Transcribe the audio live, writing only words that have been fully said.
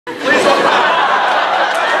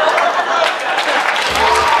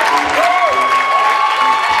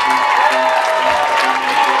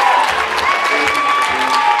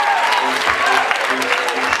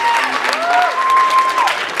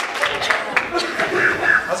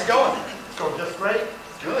going just great.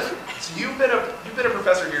 Good. So you've been a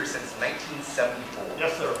professor here since 1974.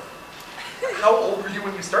 Yes, sir. How old were you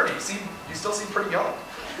when you started? You still seem pretty young.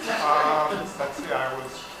 Let's see, I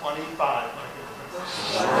was 25 when I came to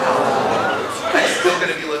Princeton. I'm still going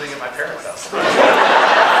to be living at my parents' house.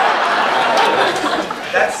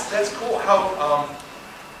 That's cool. How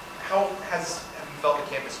have you felt the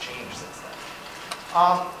campus change since then?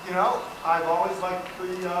 You know, I've always liked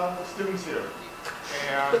the students here,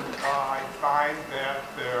 and I find that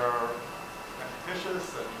they're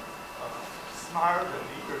ambitious and smart and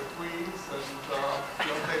eager to please, and you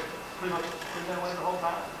know, they pretty much been that way the whole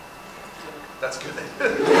time. That's good. It's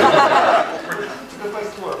a good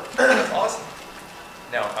place to work. That's awesome.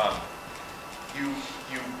 Now, you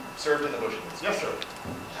served in the Bush administration. Yes, sir.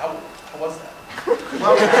 How was that?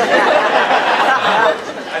 Well,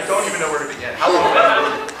 I don't even know where to begin. How long did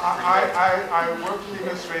you I worked in the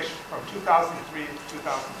administration from 2003 to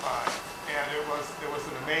 2005, and it was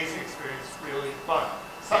an amazing experience, really fun.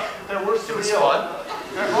 So, there were It was fun?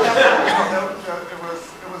 It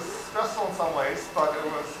was stressful in some ways, but it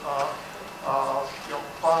was you know,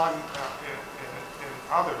 fun in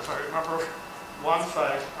others. I remember once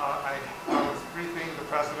I was briefing the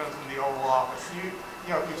president in the Oval Office. You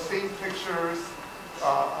know, you've seen pictures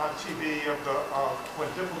on TV of when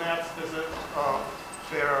diplomats visit.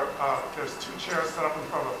 There's two chairs set up in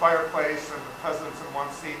front of a fireplace, and the president's in one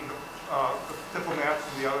seat, and the diplomats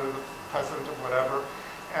in the other, the president or whatever.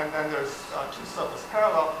 And then there's two surfaces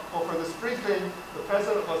parallel. Well, for this briefing, the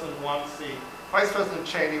president was in one seat, Vice President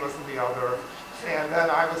Cheney was in the other, and then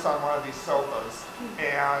I was on one of these sofas.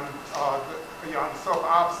 And on the sofa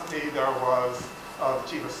opposite me, there was the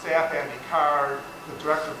Chief of Staff, Andy Card, the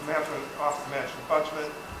Director of Management, Office of Management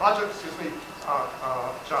Budget,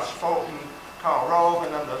 Josh Bolton, Carl Rove,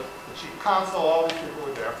 and then the Chief Counsel. All these people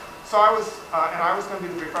were there. So I was, and I was going to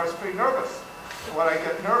be the briefer. I was pretty nervous. When I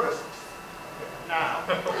get nervous, now,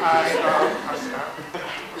 so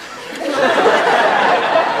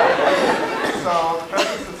the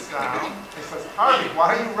president sits down. He says, "Harvey,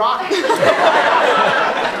 why are you rocking?"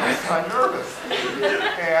 I'm nervous.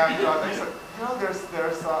 And they said, "You know, there's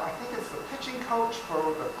I think it's the pitching coach for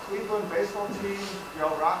the Cleveland baseball team. You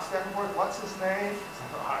know, rocks back and forth. What's his name?" I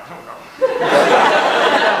said, "Oh, I don't know."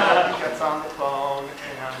 He gets on the phone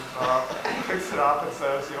and picks it up and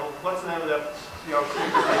says, "You know, what's the name of that? You know,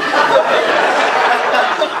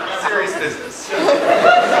 serious business." So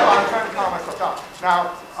I'm trying to calm myself down.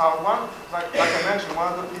 Now, like I mentioned,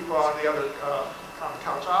 one of the people on the other on the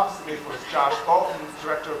couch opposite me was Josh Bolton,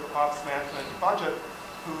 Director of Office Management and Budget,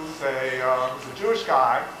 who's a Jewish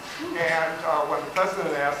guy. And when the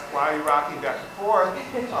president asked, "Why are you rocking back and forth?"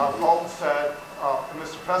 Bolton said,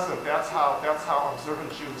 "Mr. President, that's how observant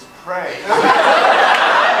Jews pray."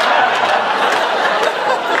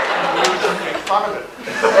 We should make fun of it.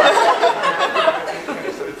 And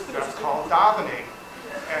he said, "That's called davening."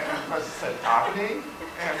 And the president said, "Davening?"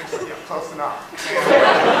 And he said, "Yeah, close enough." And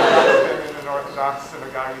in an Orthodox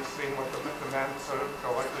synagogue, you've seen what the men sort of go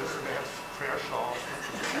like this, and they have prayer shawls.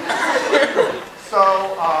 So,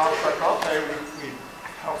 like, okay, we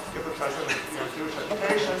helped give the president, you know, Jewish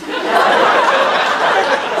education.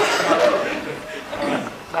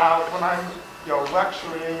 Now, when I'm, you know,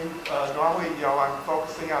 lecturing, normally, you know, I'm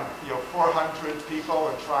focusing on, you know, 400 people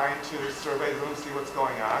and trying to survey the room, see what's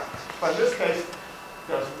going on. But in this case,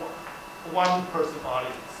 there's one person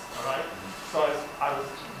audience, all right? So I was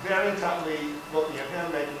very intently looking at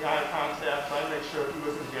him, making eye contact, trying to make sure he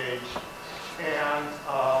was engaged, and,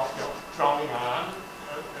 you know, droning on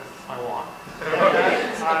as I want. And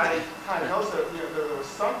then I kind of noticed that, you know, there was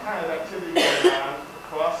some kind of activity going on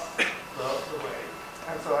across the way.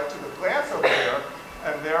 And so I took a glance over there,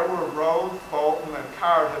 and there were Rove, Bolton, and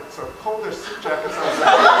Card had sort of pulled their suit jackets on.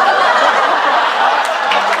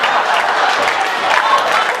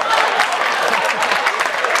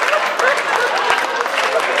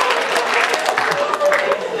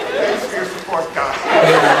 Thanks for your support, guys.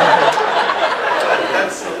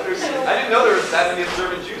 I didn't know there was that many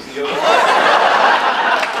observant Jews in the other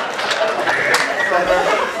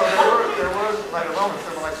So there were like a moment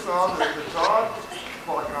when I saw the dog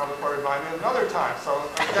walking out of the party by me another time. So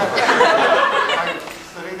again, I'm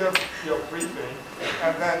sitting there, you know, briefing,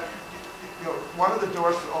 and then, you know, one of the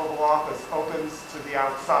doors to the Oval Office opens to the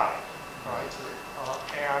outside, right?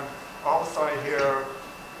 And all of a sudden I hear,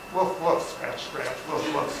 "Woof, woof, scratch, scratch, woof,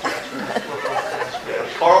 woof, scratch, scratch, woof, woof, scratch, scratch."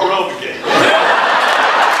 Carl Rove again.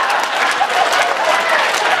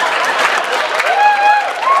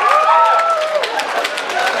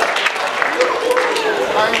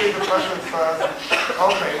 Finally, the president says,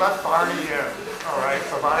 "Okay, let's party in." All right,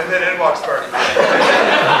 so And then in walks Barney.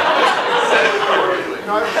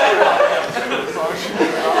 No,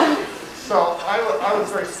 so I was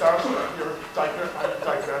very startled. I'm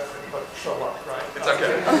digressing, but so what, right? It's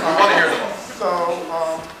okay. I want to hear them all. So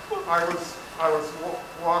I was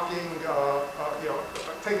walking,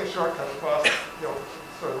 taking a shortcut across,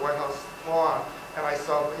 sort of the White House lawn, and I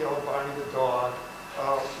saw, Barney the dog,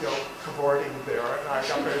 cavorting there, and I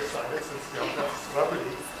got very excited since, that's a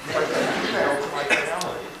celebrity. So I sent an email to my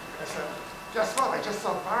family. I said, guess what? I just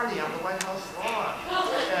saw Barney on the White House lawn.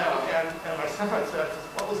 And my son said,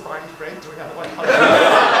 what was Barney's brain doing on the White House lawn?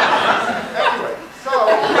 Anyway, so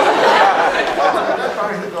that's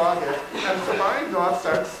Barney the dog is. And so Barney the dog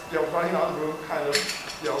starts, running out of the room, kind of,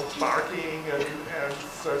 barking and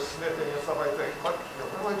starts sniffing and stuff. I think, what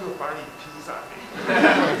do I do if Barney pees on me? Am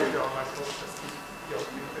I supposed to just keep,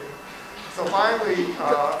 peeing? So finally,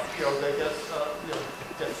 they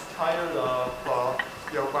gets tired of,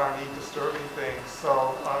 Barney disturbing things.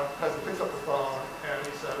 So the president picks up the phone and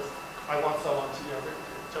he says, I want someone to,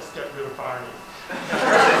 just get rid of Barney.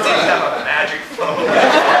 Did he have a magic phone?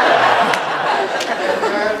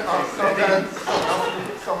 And then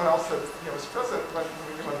someone else said, Mr. President,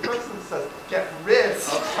 when the president says, get rid of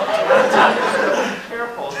something, be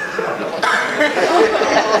careful.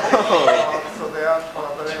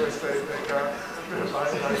 But anyways, they got rid of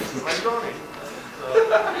Barney. My Tony.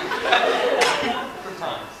 Good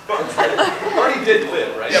times. Barney did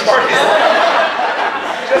live, right? Yeah, Barney did.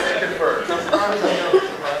 Just to confirm.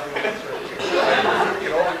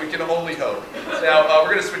 We can only hope. Now,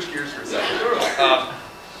 we're going to switch gears for a second.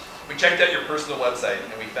 We checked out your personal website,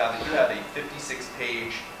 and we found that you have a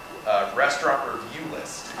 56-page restaurant review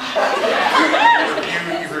list.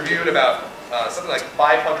 You've reviewed about something like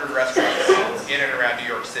 500 restaurants in and around New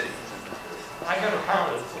York City. I never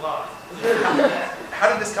counted, it's a lot. How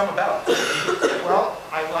did this come about? Well,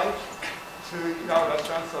 I like to eat out at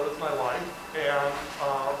restaurants, so that's my life. And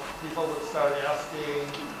people would start asking,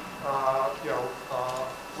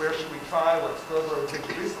 where should we try, what's good, what we did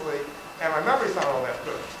recently. And my memory's not all that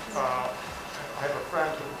good. I have a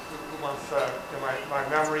friend who once said, my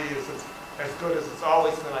memory is as good as it's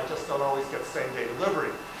always been, I just don't always get same-day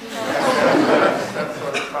delivery. That's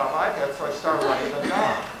sort of the problem I've had, so I started writing them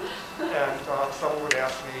down. And someone would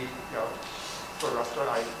ask me, for a restaurant,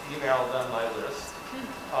 I emailed them my list.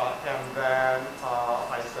 And then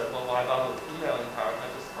I said, well, why bother with the emailing part? And I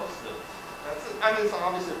just posted it. That's it. I mean, it's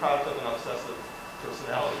obviously a product of an obsessive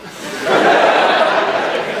personality.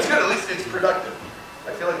 It's good, at least it's productive.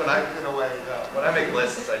 I feel like when when I make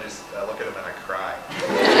lists, I just look at them and I cry.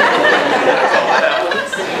 That's all that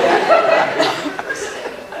happens.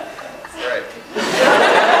 Right.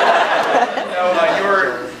 Now,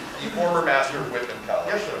 you're the former master of Whitman College.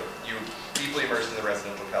 Yes, sir. You deeply immersed in the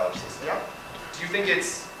residential college system. Yeah. Do you think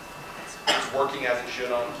it's working as it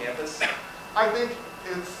should on campus? I think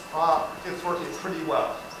it's working pretty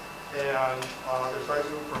well. And there's always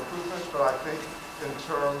room for improvement, but I think in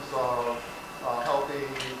terms of helping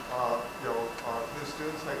new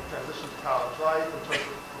students make the transition to college life, in terms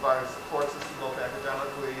of providing support system both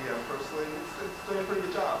academically and personally, it's doing a pretty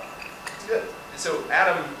good job. It's good. So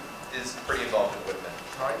Adam is pretty involved in Whitman.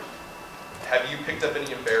 Right? Have you picked up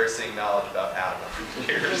any embarrassing knowledge about Adam over the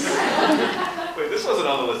years? Wait, this wasn't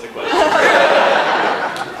on the list of questions.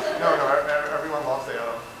 No, everyone loves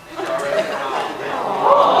Adam.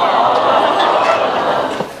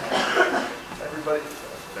 Everybody.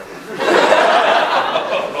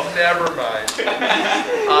 Never mind.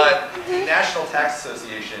 The National Tax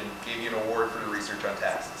Association gave you an award for your research on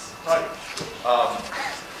taxes. Right.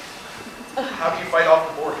 How do you fight off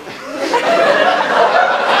the board?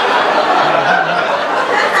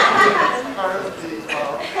 Part of the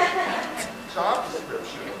job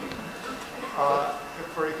description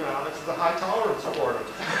for economics is a high tolerance quarter.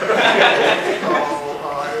 So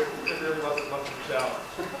it really wasn't much of a challenge.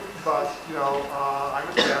 But I'm a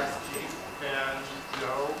tax geek, and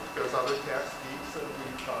there's other tax geeks, and we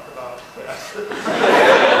talk about tax.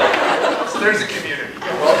 So there's a community.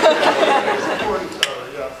 Support each other,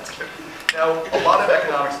 yes. Now, a lot of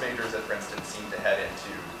economics majors at Princeton seem to head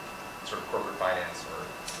into sort of corporate finance, or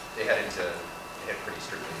they head pretty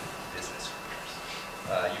strictly business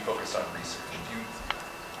careers. You focus on research.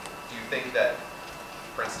 Do you think that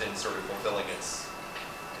Princeton's sort of fulfilling its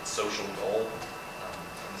social goal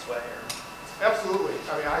in this way? Or? Absolutely.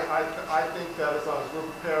 I mean, I think that as long as we're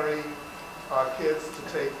preparing kids to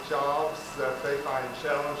take jobs that they find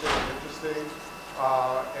challenging and interesting,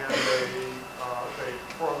 and they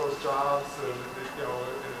perform those jobs in an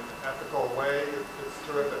ethical way, it's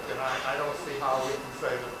terrific. And I don't see how we can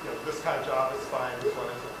say that this kind of job is fine, this one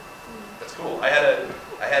isn't. That's cool. I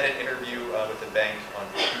had an interview with the bank on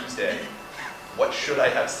Tuesday what should I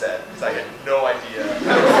have said, because I had no idea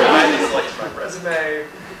why they selected my resume.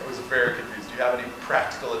 I was very confused. Do you have any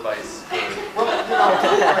practical advice? Well, I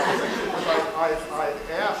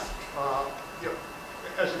asked,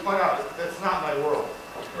 as you point out, it's not my world.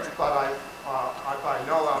 Right. But I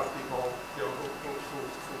know a lot of people who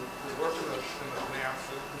work in the finance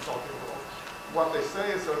and consulting world. What they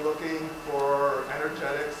say is they're looking for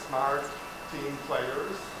energetic, smart team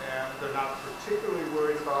players, and they're not particularly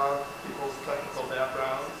worried about people's technical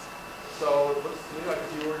backgrounds. So it looks to me like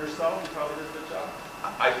if you were yourself, you probably did a good job.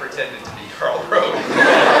 I pretended to be Carl Rosen.